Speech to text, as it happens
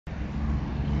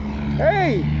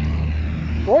Hey,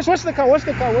 watch the car, watch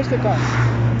the car, watch the car.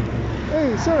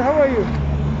 Hey, sir, how are you?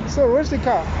 Sir, watch the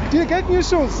car. Do you get new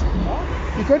shoes?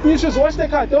 Huh? You got new shoes, watch the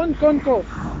car, don't go.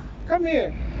 Come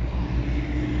here.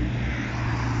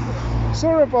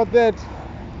 Sorry about that.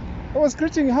 I was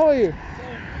greeting you, how are you?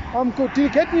 I'm good. Do you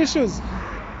get new shoes?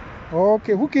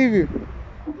 Okay, who gave you?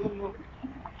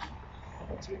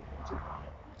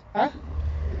 Huh?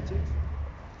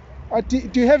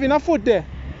 Do you have enough food there?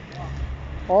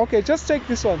 Okay, just take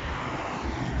this one.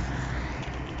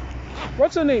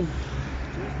 What's your name?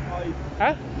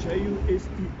 Huh? Justin.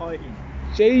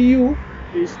 Justin.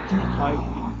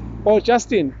 Oh,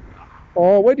 Justin.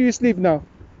 Oh, where do you sleep now?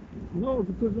 No,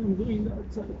 because I'm going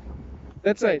that side.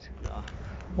 That side? Yeah.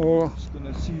 Oh. I'm just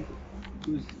gonna see,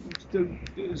 because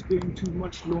it's going too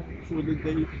much long for the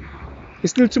day.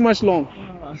 It's still too much long?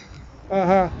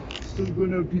 Still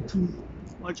gonna be too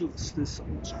much of the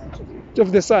sun.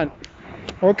 Of the sun?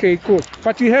 Okay, cool.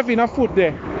 But you have enough food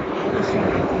there?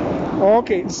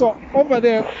 Okay, so over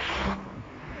there,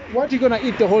 what are you gonna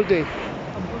eat the whole day?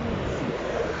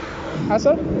 I'm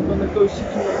gonna go sit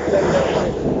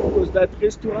because that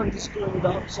restaurant is going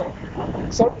down. Sorry?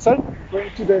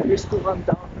 Going to the restaurant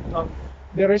down.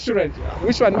 The restaurant? Yeah.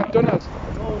 Which one? McDonald's?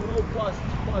 No,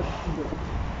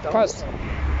 Past.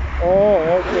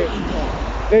 Oh, okay.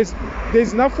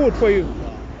 There's enough food for you.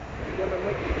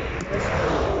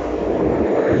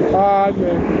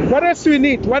 Okay. What else do you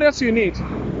need?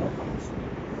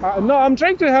 No, I'm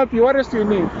trying to help you. What else do you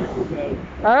need?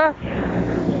 Huh?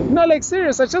 No, like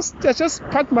serious. I just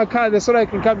parked my car there so that I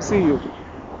can come see you.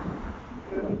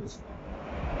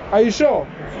 Are you sure?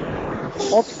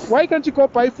 Okay. Why can't you go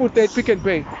buy food there at Pick n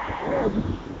Pay?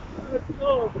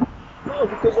 No,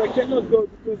 because I cannot go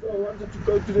because I wanted to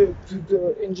go to the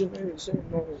engineer. Saying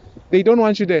no. They don't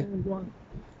want you there.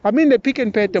 I mean the Pick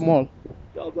n Pay at the mall.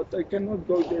 Yeah, but I cannot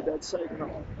go there that side now.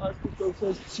 I have to go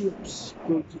first chips,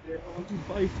 go to there. I want to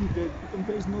buy food there. Pick n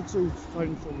Pay is not so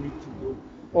fun for me to go.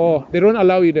 Oh, they don't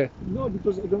allow you there? No,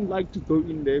 because I don't like to go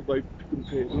in there by Pick n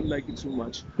Pay. I don't like it so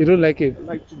much. You don't like it? I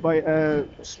like to buy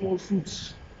small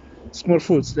foods. Small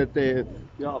foods? That they,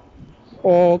 yeah.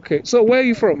 Oh, okay. So where are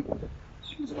you from?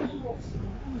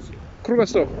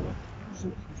 Krugersdorp.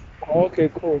 Okay,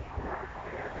 cool.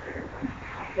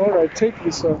 All right, take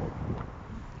this one.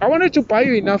 I wanted to buy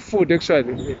you enough food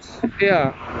actually. Yes.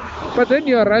 Yeah, but then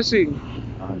you are rushing.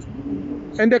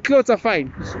 And the clothes are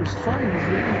fine. It's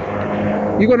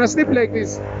fine. You're gonna sleep like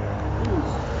this?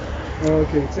 Yes.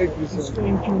 Okay, take this one.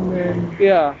 Thank you, man.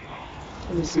 Yeah.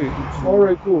 Let me see. All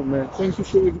right, cool, man. Thank you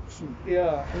for everything.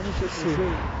 Yeah. Let me just see.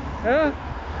 Yeah.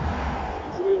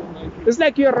 It's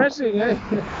like you're rushing, eh?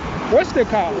 Watch the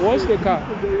car.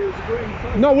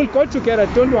 No, we'll go together.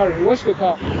 Don't worry. Watch the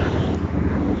car.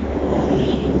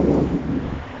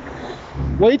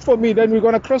 Wait for me, then we're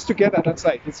gonna cross together that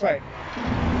side. It's fine.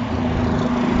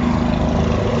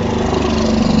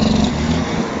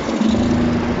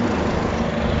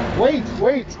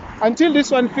 Wait. Until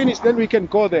this one finishes, then we can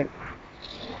go there.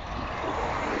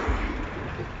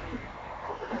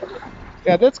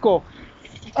 Yeah, let's go.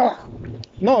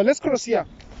 No, let's cross here.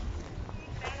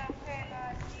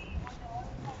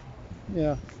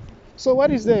 Yeah. So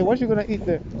what is there? What are you gonna eat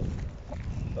there?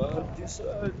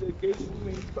 They gave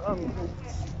me brown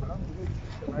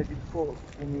and I did for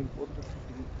me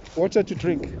water to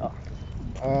drink.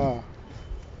 Yeah.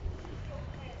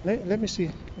 Let me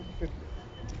see.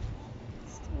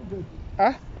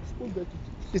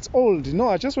 It's old. No,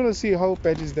 I just want to see how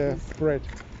bad is the bread.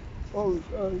 Oh,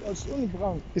 it's only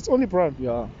brown. It's only brown?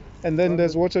 Yeah. And then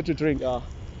there's water to drink? Yeah.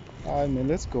 Man,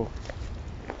 let's go.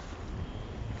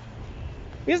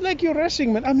 It's like you're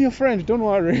rushing, man. I'm your friend. Don't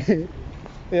worry.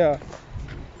 Yeah.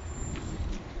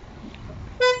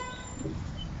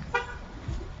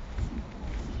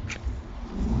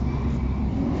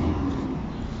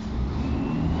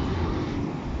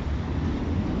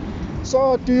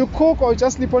 So, do you cook or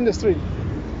just sleep on the street?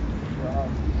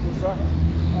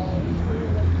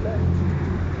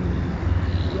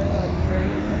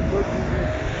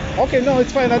 Okay, no,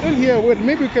 it's fine. I don't hear a word.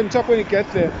 Maybe we can talk when you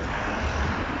get there.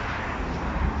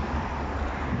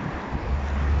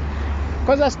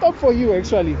 Because I stopped for you,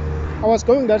 actually. I was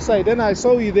going that side, then I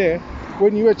saw you there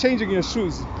when you were changing your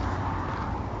shoes.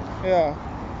 Yeah.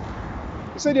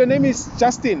 You said your name is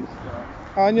Justin.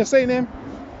 Yeah. And your surname?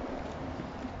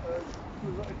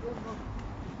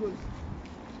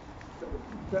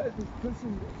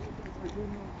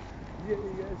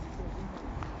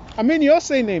 I mean your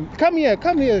surname. Come here.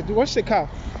 Watch the car.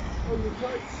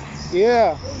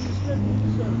 Yeah.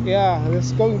 Yeah,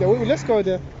 let's go there. Let's go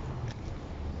there.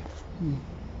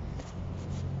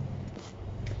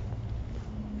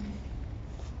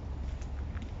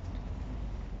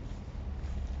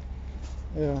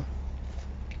 Yeah.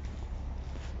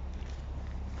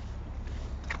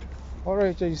 All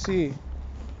right, I see.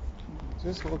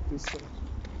 Just walk this side.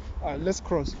 Let's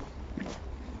cross.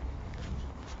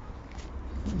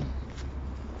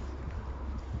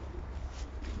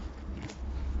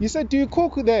 You said, do you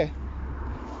cook there?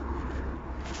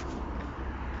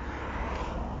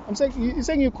 I'm saying, you're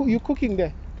saying you're cooking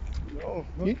there. No,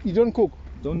 You don't cook.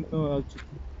 don't know how to.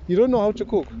 You don't know how to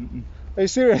cook. Mm-mm. Are you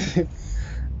serious?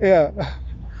 Yeah.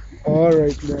 All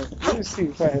right, man. Let me see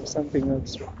if I have something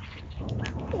else.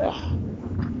 Ah,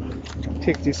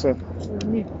 take this one. For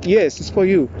me, Yes, it's for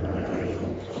you.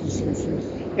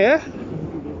 Yeah?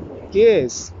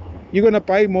 Yes. You're gonna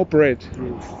buy more bread.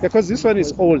 Yes. Because this one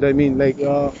is old. I mean, like,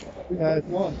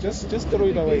 One. just throw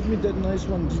it They away. gave me that nice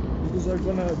one because I'm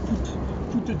gonna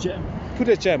put a jam. Put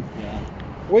a jam. Yeah.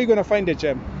 Where are you gonna find the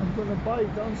jam? I'm gonna buy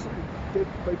it downside. Get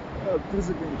by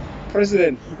president.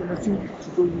 President. I'm gonna see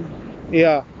to go in.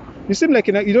 Yeah. You seem like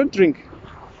you don't drink.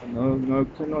 No,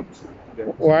 cannot. do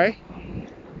that. Why?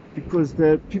 Because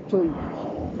the people,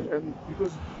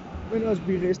 because when I was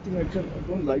be resting, I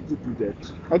don't like to do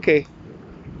that. Okay.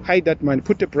 Hide that money.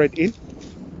 Put the bread in.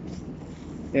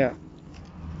 Yeah.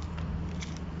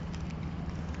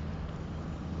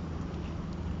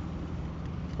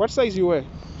 What size you wear?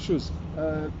 Shoes?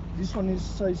 This one is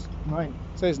size 9.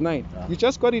 Size 9. Yeah. You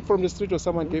just got it from the street or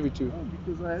someone gave it to you? Oh,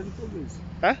 because I have it always.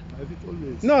 Huh? I have it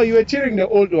always. No, you were tearing the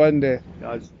old one there.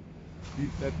 Yeah, I just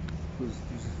did that because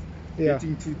this Yeah.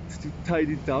 getting to tied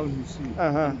it down, you see.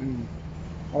 Uh-huh.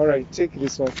 All right, take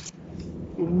this one.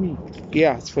 For me.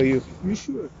 Yeah, it's for you. You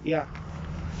sure? Yeah.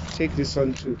 Take this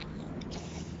one too.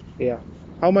 Yeah.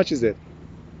 How much is it?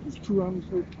 It's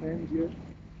 200 and here,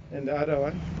 And the other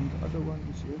one? and the other one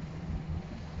is here.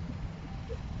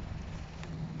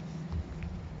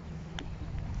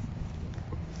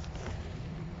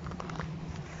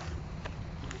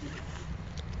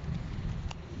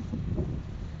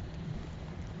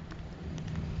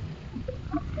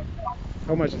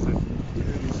 How much is it? Here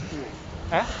is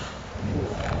 4.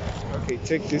 Huh? Okay,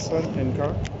 take this one and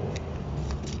go.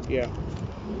 Yeah.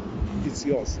 It's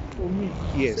yours. For me.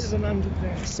 Yes. 700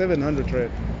 rand. 700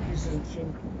 rand. Please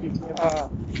give me a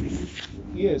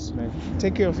Yes, man.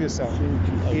 Take care of yourself.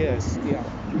 thank you. Yes, yeah.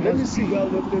 You Let me must see. be well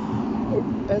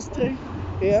with the ashtray.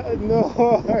 Yeah, no.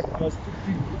 Must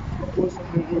be because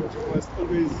on the road you must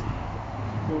always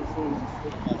go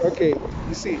for Okay,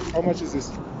 you see, how much is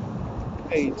this?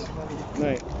 8,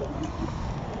 9.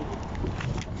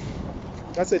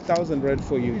 That's 1,000 rand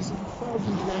for you. It's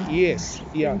 1,000 rand. Yes,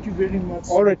 yeah. Thank you very much.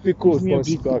 All right, be good, Give me a boss.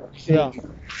 big hug. Yeah. Thank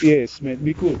you. Yes, man,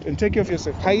 be good. And take care of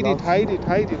yourself. Hide it, Love hide it,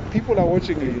 hide it. People are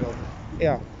watching you.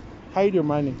 Yeah. Hide your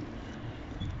money.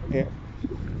 Yeah. Thank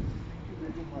you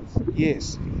very much.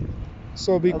 Yes.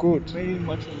 So be I've good. been very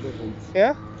much on the road.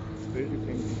 Yeah? Very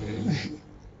thank you very much.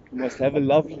 You must have a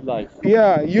lovely life.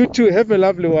 Yeah, you too. Have a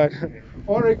lovely one.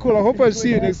 All right, cool. I hope I'll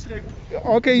see you next.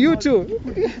 Okay, you too.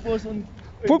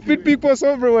 Put big people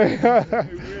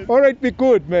everywhere. All right, be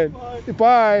good, man.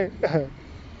 Bye.